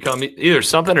 you know, become either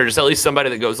something or just at least somebody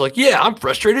that goes like, yeah, I'm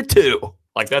frustrated too.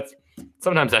 Like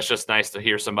sometimes that's just nice to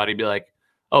hear somebody be like,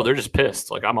 Oh, they're just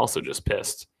pissed. Like I'm also just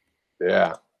pissed.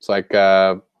 Yeah, it's like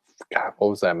God, what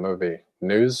was that movie?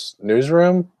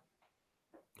 Newsroom?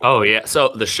 Oh yeah. So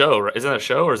the show, right? Isn't that a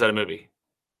show or is that a movie?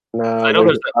 No, I know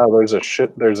there's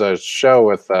a show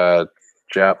with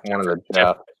Jeff, one of the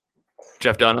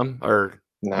Jeff Dunham or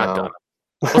not no. Dunham.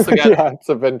 What's the guy? Yeah, it's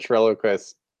a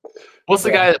ventriloquist. What's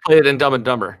the guy that played in Dumb and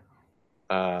Dumber?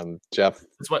 Jeff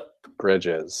It's what?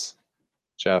 Bridges.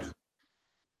 Jeff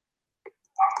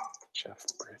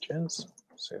Bridges.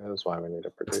 See, that is why we need a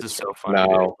producer. This is so funny.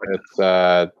 No,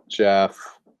 it's Jeff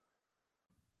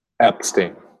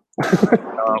Epstein.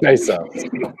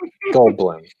 Bezos.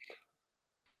 Goldblum.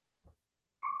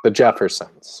 The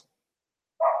Jeffersons.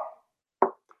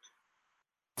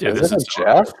 Dude, Is it a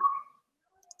Jeff?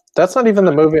 That's not even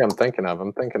the movie I'm thinking of.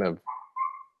 I'm thinking of.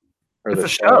 Or It's a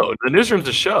show. The Newsroom's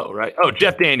a show, right? Oh,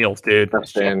 Jeff Daniels, dude.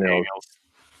 Jeff Daniels.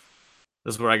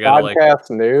 This is where I got Podcast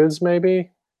News,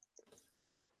 maybe.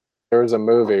 There was a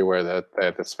movie where they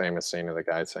had this famous scene of the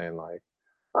guy saying like,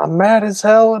 "I'm mad as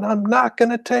hell and I'm not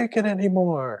gonna take it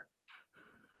anymore."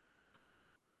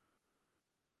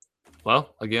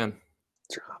 Well, again,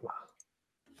 drama.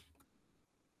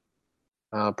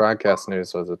 Broadcast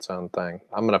News was its own thing.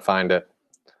 I'm gonna find it.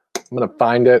 I'm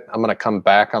gonna come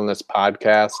back on this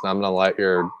podcast and I'm gonna let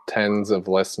your tens of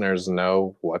listeners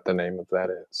know what the name of that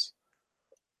is.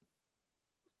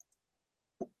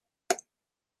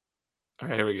 All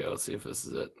right, here we go. Let's see if this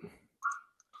is it.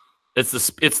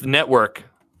 It's the network.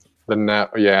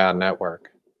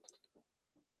 Network.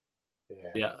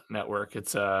 Yeah, network.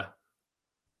 It's I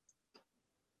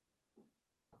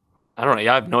don't know.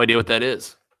 Yeah, I have no idea what that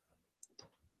is.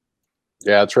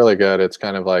 Yeah, it's really good. It's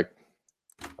kind of like,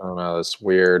 I don't know, this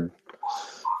weird.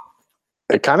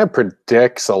 It kind of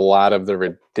predicts a lot of the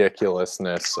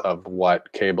ridiculousness of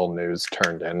what cable news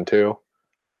turned into.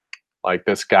 Like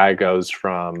this guy goes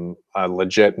from a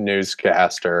legit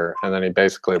newscaster and then he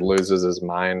basically loses his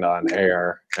mind on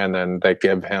air, and then they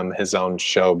give him his own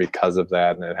show because of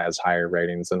that, and it has higher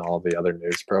ratings than all the other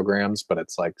news programs, but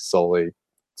it's like it's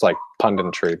like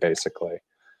punditry basically,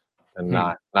 and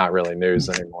not really news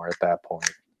anymore at that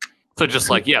point. So just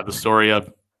like, yeah, the story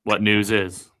of what news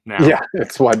is now. Yeah,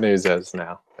 it's what news is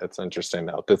now. It's interesting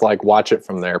though. It's like watch it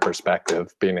from their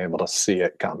perspective, being able to see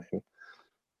it coming.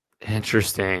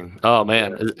 Interesting. Oh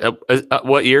man,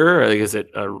 what year? Is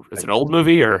it? It's an old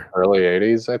movie or early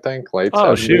 '80s? I think late.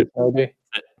 Oh 70s, shoot! Maybe.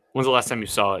 When's the last time you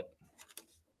saw it?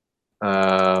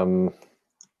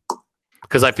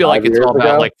 Because I feel like it's all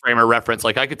about like frame of reference.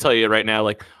 Like I could tell you right now,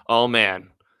 like, oh man,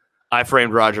 I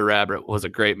Framed Roger Rabbit was a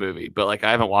great movie, but like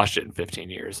I haven't watched it in 15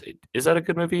 years. Is that a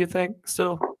good movie? You think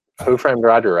still? Who Framed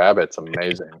Roger Rabbit's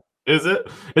amazing. Is it?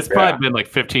 It's probably been like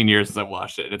 15 years since I've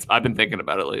watched it. I've been thinking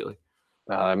about it lately.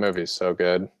 No, that movie's so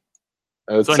good.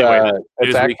 It's, so anyway,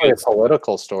 it's actually a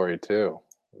political story too.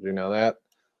 Did you know that?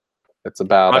 It's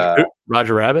about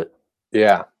Roger Rabbit.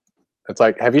 Yeah, it's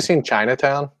like, have you seen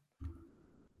Chinatown?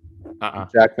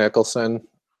 Jack Nicholson.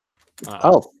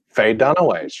 Oh, Faye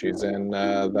Dunaway. She's in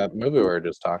that movie we were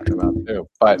just talking about too.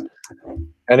 But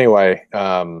anyway,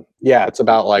 yeah, it's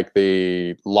about like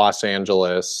the Los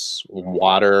Angeles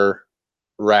water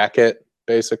racket,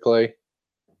 basically.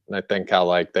 And I think how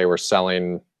like they were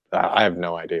selling. I have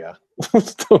no idea.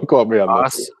 Don't quote me on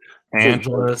this. Los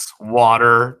Angeles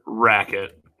water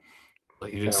racket.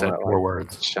 Like you just said 4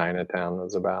 words. Chinatown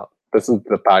was about. This is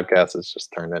the podcast has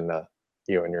just turned into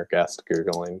you and your guest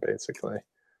Googling, basically.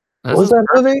 What was that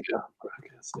movie?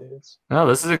 No,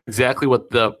 this is exactly what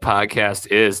the podcast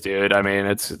is, dude. I mean,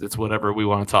 it's whatever we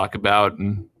want to talk about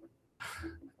and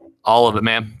all of it,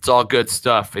 man. It's all good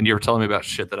stuff. And you were telling me about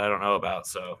shit that I don't know about,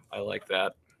 so I like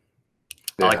that.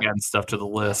 Yeah. I like adding stuff to the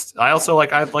list. I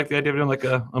like the idea of doing like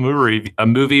a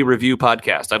movie review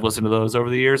podcast. I've listened to those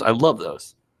over the years. I love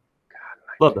those.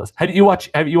 Love those. Have you watch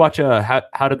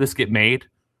How Did This Get Made?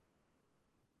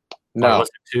 No.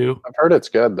 I've heard it's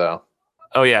good though.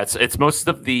 Oh yeah, it's most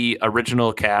of the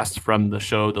original cast from the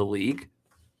show The League.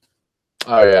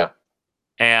 Oh yeah.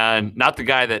 And not the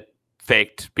guy that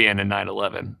faked being in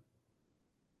 9/11.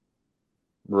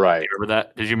 Right. Do you remember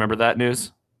that? Did you remember that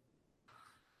news?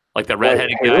 Like the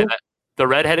redheaded guy the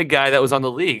redheaded guy that was on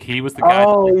The League. He was the guy.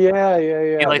 Oh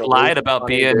yeah. He like lied about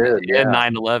being in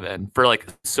 9/11 for like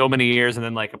so many years, and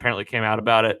then like apparently came out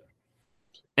about it.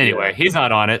 Anyway, he's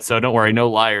not on it, so don't worry, no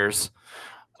liars.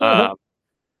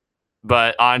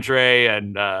 But Andre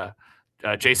and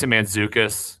Jason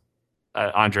Mantzoukas.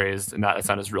 Andre is that's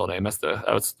not his real name.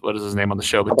 That's what is his name on the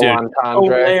show? But dude,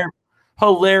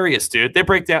 hilarious, dude. They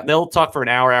break down. They'll talk for an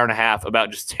hour and a half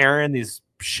about just tearing these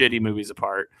shitty movies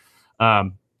apart.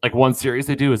 like one series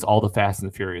they do is all the Fast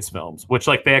and the Furious films, which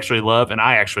like they actually love, and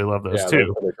I actually love those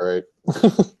too. They're great.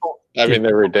 I mean,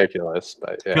 they're ridiculous,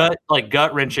 but yeah.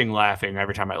 Gut wrenching laughing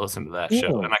every time I listen to that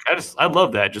show, and like I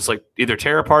love that. Just like either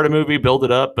tear apart a movie, build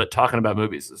it up, but talking about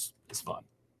movies is fun.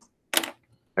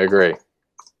 I agree.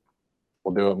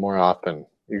 We'll do it more often.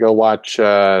 You go watch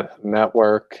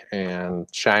Network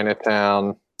and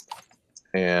Chinatown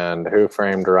and Who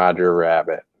Framed Roger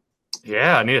Rabbit.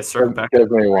 Yeah, I need to circle back.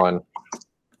 Give me one.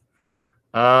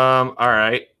 All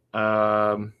right.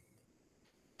 I'm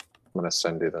gonna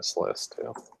send you this list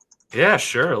too. Yeah,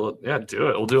 sure. Yeah, do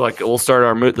it. We'll start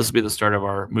our this will be the start of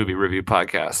our movie review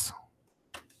podcast.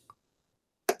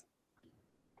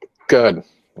 Good.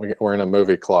 We're in a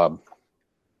movie club.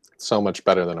 So much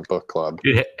better than a book club.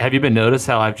 Dude, have you been noticed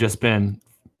how I've just been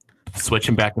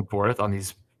switching back and forth on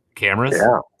these cameras?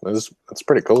 Yeah, it's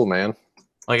pretty cool, man.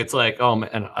 Like it's like, oh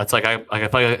man, it's like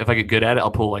if I get good at it,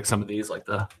 I'll pull like some of these, like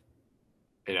the,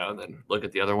 and then look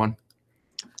at the other one.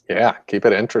 Yeah, keep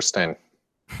it interesting.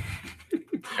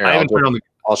 Here,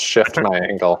 I'll shift my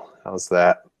angle. How's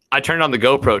that? I turned on the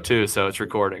GoPro too, so it's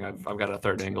recording. I've got a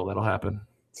third angle that'll happen.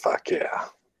 Fuck yeah!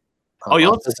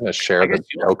 You'll I'm going to share the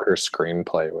Joker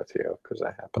screenplay with you because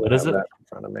I happen to have that in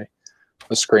front of me.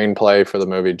 The screenplay for the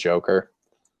movie Joker.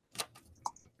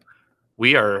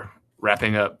 We are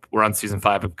wrapping up. We're on season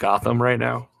 5 of Gotham right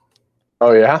now.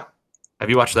 Oh yeah, have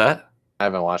you watched that? I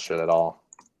haven't watched it at all.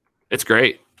 It's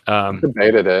great.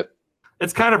 Debated it.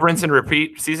 It's kind of rinse and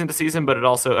repeat season to season, but it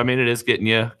also, I mean, it is getting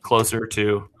you closer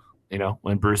to,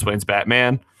 when Bruce Wayne's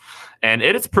Batman, and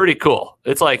it's pretty cool.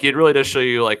 It's like, it really does show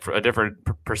you like a different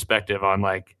perspective on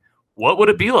like, what would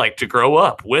it be like to grow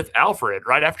up with Alfred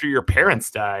right after your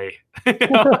parents die?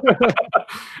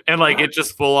 And like, it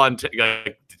just full on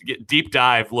deep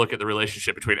dive look at the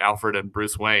relationship between Alfred and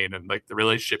Bruce Wayne, and like the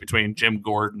relationship between Jim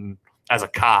Gordon as a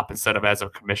cop instead of as a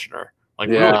commissioner. Like,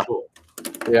 really cool.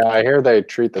 Yeah, I hear they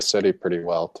treat the city pretty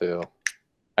well too.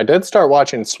 I did start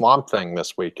watching Swamp Thing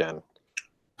this weekend.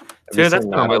 Yeah, that's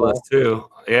on my list too.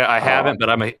 Yeah, I haven't, but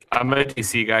I'm a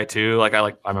DC guy too. Like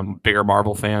I'm a bigger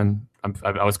Marvel fan.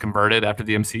 I was converted after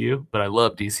the MCU, but I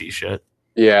love DC shit.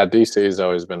 Yeah, DC has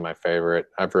always been my favorite.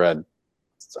 I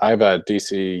have a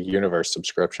DC Universe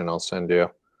subscription. I'll send you.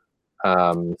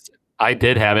 I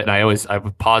did have it, and I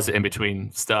would pause it in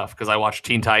between stuff because I watched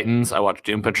Teen Titans, I watched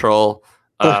Doom Patrol.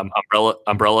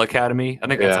 Umbrella Academy. I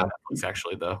think that's on Netflix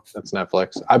actually, though. That's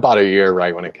Netflix. I bought a year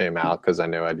right when it came out because I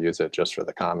knew I'd use it just for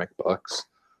the comic books.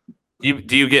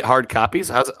 Do you get hard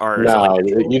copies? No,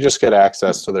 you just get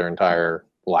access to their entire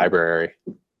library.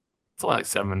 It's only like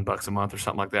 $7 a month or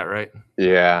something like that, right?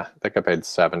 Yeah, I think I paid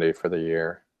 $70 for the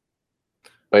year.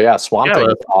 But yeah, Swamp Thing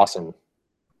is awesome.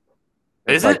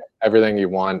 Is it everything you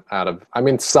want out of? I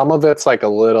mean, some of it's like a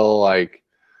little like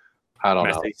I don't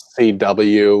know,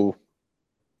 CW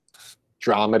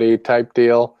dramedy type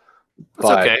deal. That's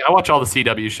okay. I watch all the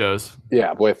CW shows.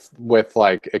 Yeah, with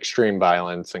like extreme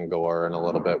violence and gore and a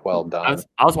little bit well done.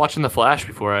 I was watching The Flash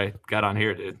before I got on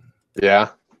here, dude. Yeah.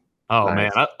 Oh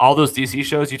nice. Man, all those DC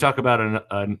shows. You talk about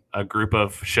a group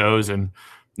of shows and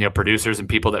producers and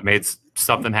people that made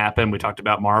something happen. We talked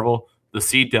about Marvel. The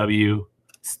CW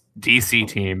DC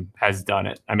team has done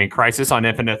it. I mean, Crisis on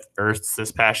Infinite Earths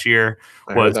this past year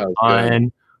was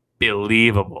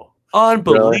unbelievable.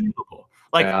 Unbelievable. Really?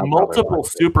 Like multiple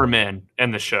Supermen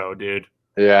in the show, dude.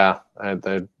 Yeah, I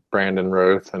had Brandon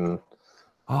Routh and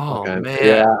man,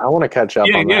 yeah, I want to catch up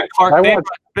on that.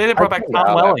 They brought back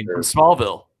Tom Welling from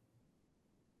Smallville.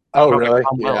 Oh, really?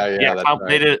 Yeah. That's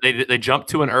right. They jumped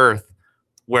to an Earth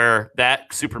where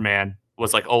that Superman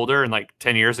was like older and like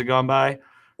 10 years had gone by.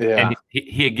 Yeah, and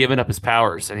he had given up his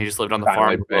powers and he just lived on the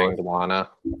farm. Banged Lana.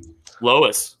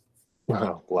 Lois.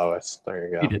 Oh, Lois. There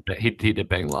you go. He did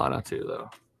bang Lana too, though.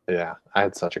 Yeah, I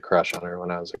had such a crush on her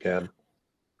when I was a kid.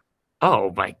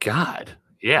 Oh my god,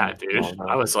 yeah, dude.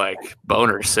 I was like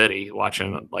Boner City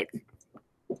watching like.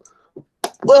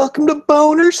 Welcome to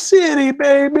Boner City,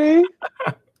 baby.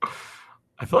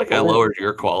 I feel like I lowered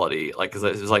your quality, like because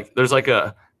it's like there's like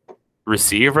a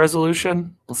receive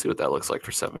resolution. Let's see what that looks like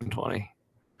for 720.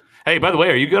 Hey, by the way,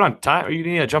 are you good on time? Are you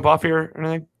need to jump off here or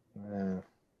anything?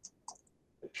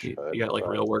 You got like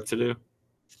real work to do.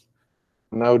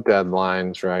 No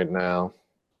deadlines right now.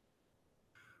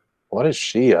 What is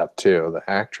she up to? The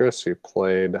actress who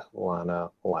played Lana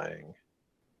Lang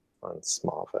on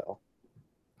Smallville.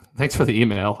 Thanks for the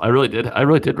email. I really did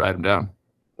write them down.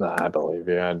 Nah, I believe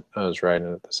you. I was writing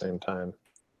it at the same time.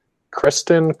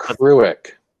 Kristen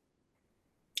Kruick.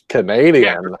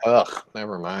 Canadian. Yeah. Ugh,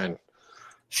 never mind.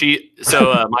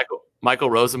 Michael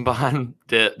Rosenbaum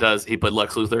he played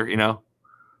Lex Luthor,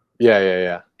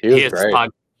 Yeah. He was great.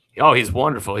 Oh, he's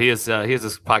wonderful. He has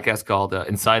this podcast called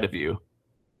Inside of You.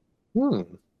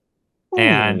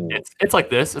 And it's like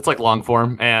this. It's like long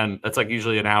form, and it's like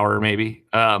usually an hour maybe.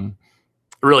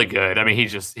 Really good. I mean,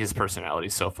 his personality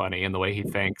is so funny, and the way he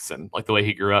thinks, and like the way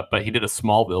he grew up. But he did a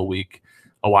Smallville week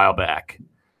a while back,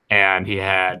 and he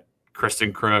had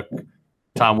Kristen Crook,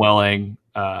 Tom Welling,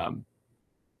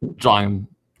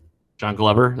 John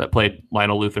Glover that played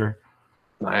Lionel Luthor.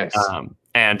 Nice.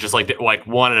 And just like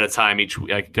one at a time each,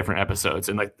 like different episodes.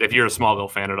 And like if you're a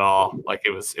Smallville fan at all, like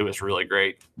it was really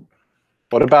great.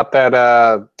 What about that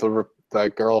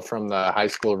that girl from the high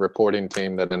school reporting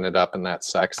team that ended up in that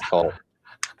sex cult?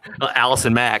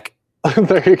 Allison Mack.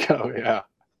 There you go. Yeah.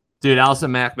 Dude,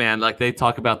 Allison Mack, man, like they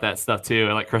talk about that stuff too.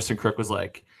 And like Kristen Crook was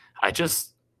like,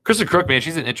 Kristen Crook, man,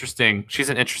 she's an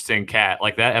interesting cat.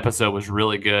 Like that episode was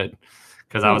really good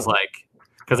because I was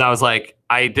like,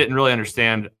 I didn't really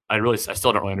understand. I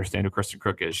still don't really understand who Kristen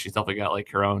Crook is. She's definitely got like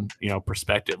her own,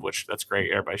 perspective, which that's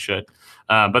great. Everybody should.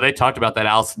 But they talked about that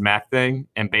Allison Mack thing,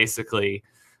 and basically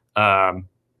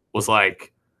was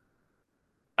like,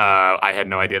 I had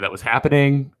no idea that was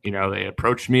happening. They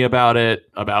approached me about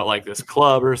like this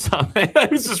club or something.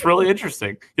 It was just really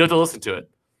interesting. You have to listen to it.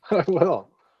 I will.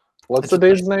 What's the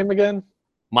dude's name again?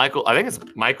 Michael. I think it's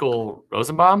Michael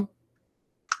Rosenbaum.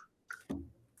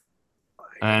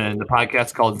 And the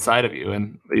podcast's called Inside of You.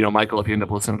 And, Michael, if you end up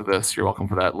listening to this, you're welcome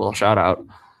for that little shout out.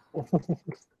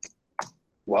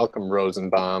 Welcome,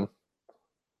 Rosenbaum.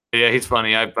 Yeah, he's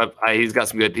funny. He's got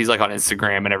some good, he's like on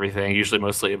Instagram and everything, usually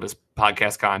mostly of his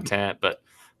podcast content, but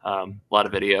a lot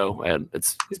of video, and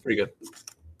he's pretty good.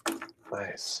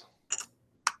 Nice.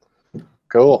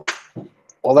 Cool.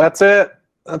 Well, that's it.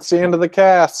 That's the end of the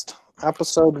cast.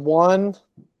 Episode 1.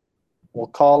 We'll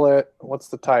call it, what's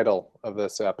the title of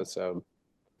this episode?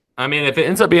 I mean, if it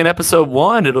ends up being episode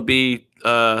 1, it'll be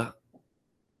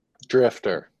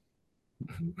Drifter.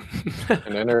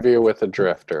 An interview with a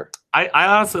drifter. I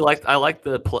honestly like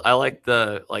the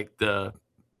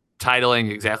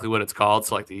titling, exactly what it's called.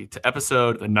 So like the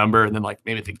episode, the number, and then like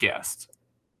maybe the guest.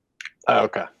 Oh,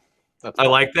 okay. I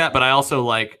like that, but I also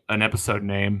like an episode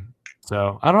name.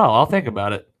 So I don't know. I'll think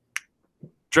about it.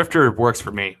 Drifter works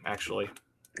for me, actually.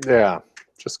 Yeah,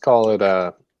 just call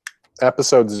it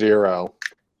episode 0.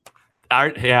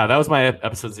 Yeah, that was my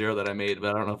episode 0 that I made,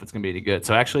 but I don't know if it's gonna be any good.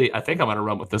 So actually, I think I'm gonna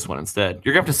run with this one instead.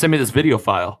 You're gonna have to send me this video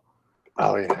file.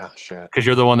 Oh yeah, shit. Because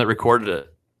you're the one that recorded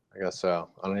it. I guess so.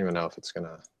 I don't even know if it's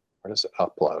gonna. Where does it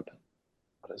upload?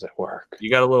 How does it work? You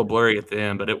got a little blurry at the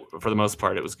end, but for the most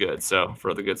part, it was good. So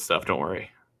for the good stuff, don't worry.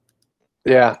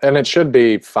 Yeah, and it should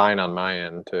be fine on my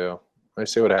end too. Let me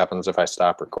see what happens if I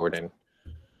stop recording.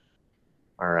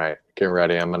 All right, get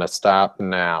ready. I'm gonna stop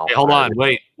now. Hey, hold on.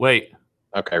 Wait.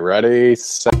 Okay, ready,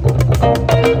 set.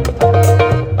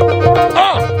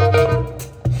 Oh!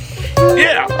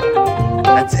 Yeah!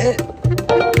 That's it.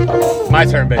 My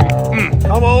turn, baby.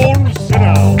 Come on, sit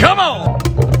down. Come on!